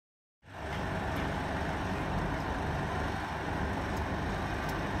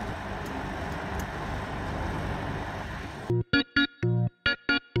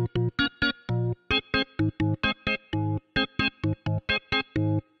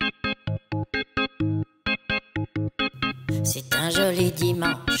C'est un joli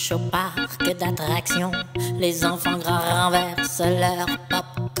dimanche au parc d'attractions. Les enfants grands renversent leur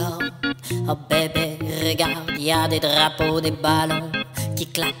popcorn. Oh bébé, regarde, y a des drapeaux, des ballons qui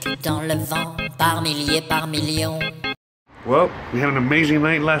claquent dans le vent par milliers, par millions. Well, we had an amazing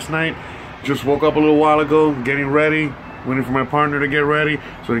night last night. Just woke up a little while ago, getting ready, waiting for my partner to get ready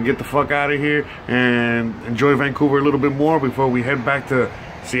so we can get the fuck out of here and enjoy Vancouver a little bit more before we head back to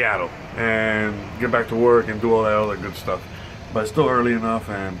Seattle and get back to work and do all that other good stuff. But it's still early enough,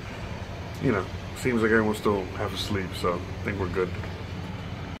 and you know, seems like everyone's still half asleep, so I think we're good.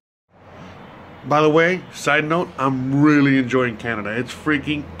 By the way, side note, I'm really enjoying Canada. It's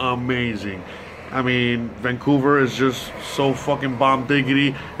freaking amazing. I mean, Vancouver is just so fucking bomb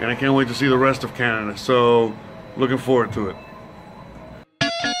diggity, and I can't wait to see the rest of Canada. So, looking forward to it.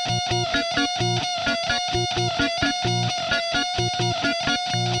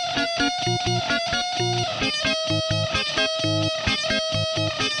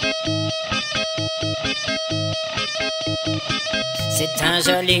 C'est un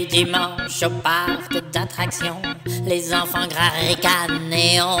joli dimanche au parc d'attractions. Les enfants gras ricanent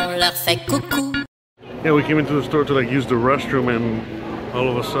et on leur fait coucou. Yeah, we came into the store to like use the restroom, and all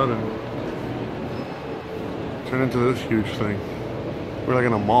of a sudden turned into this huge thing. We're like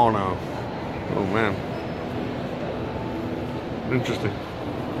in a mall now. Oh man. Interesting.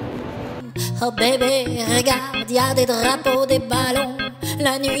 Oh bébé, regarde, y a des drapeaux, des ballons.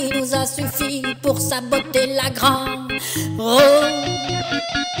 La nuit nous a suffi pour saboter la grande. Oh.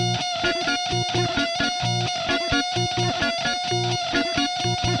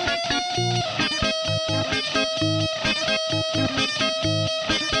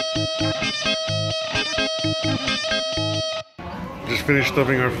 Just finished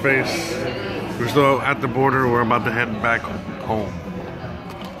stuffing our face. We're still at the border. We're about to head back home.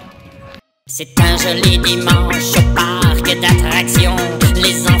 C'est un joli dimanche au parc d'attractions.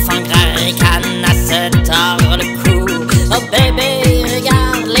 Les enfants gras ricanent à se tordre le cou. Oh bébé,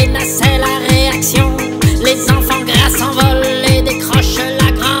 regarde les nacelles, la réaction. Les enfants gras s'envolent et décrochent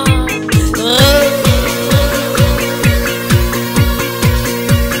la grande.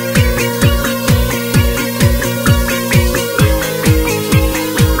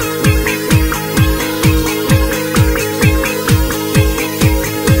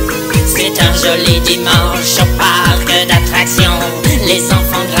 Joli dimanche au parc d'attractions. Les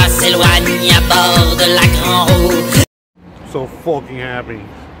enfants gras s'éloignent à bord de la grande roue. So fucking happy.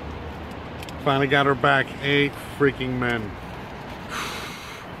 Finally got her back. 8 freaking men.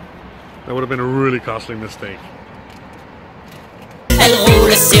 That would have been a really costly mistake. Elle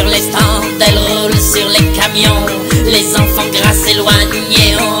roule sur les stands, elle roule sur les camions. Les enfants gras s'éloignent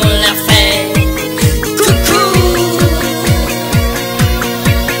et on leur fait coucou.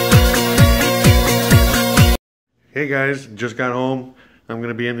 Hey guys, just got home. I'm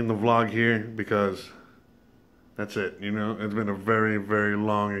gonna be ending the vlog here because that's it. You know, it's been a very, very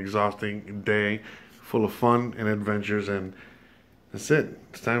long, exhausting day full of fun and adventures, and that's it.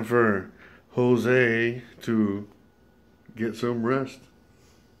 It's time for Jose to get some rest.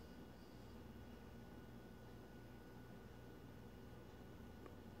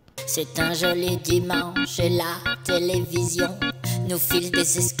 C'est un joli dimanche et la télévision nous file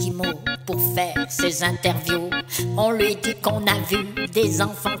des esquimaux pour faire ses interviews. On lui dit qu'on a vu des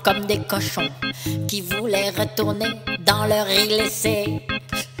enfants comme des cochons qui voulaient retourner dans leur île laissée.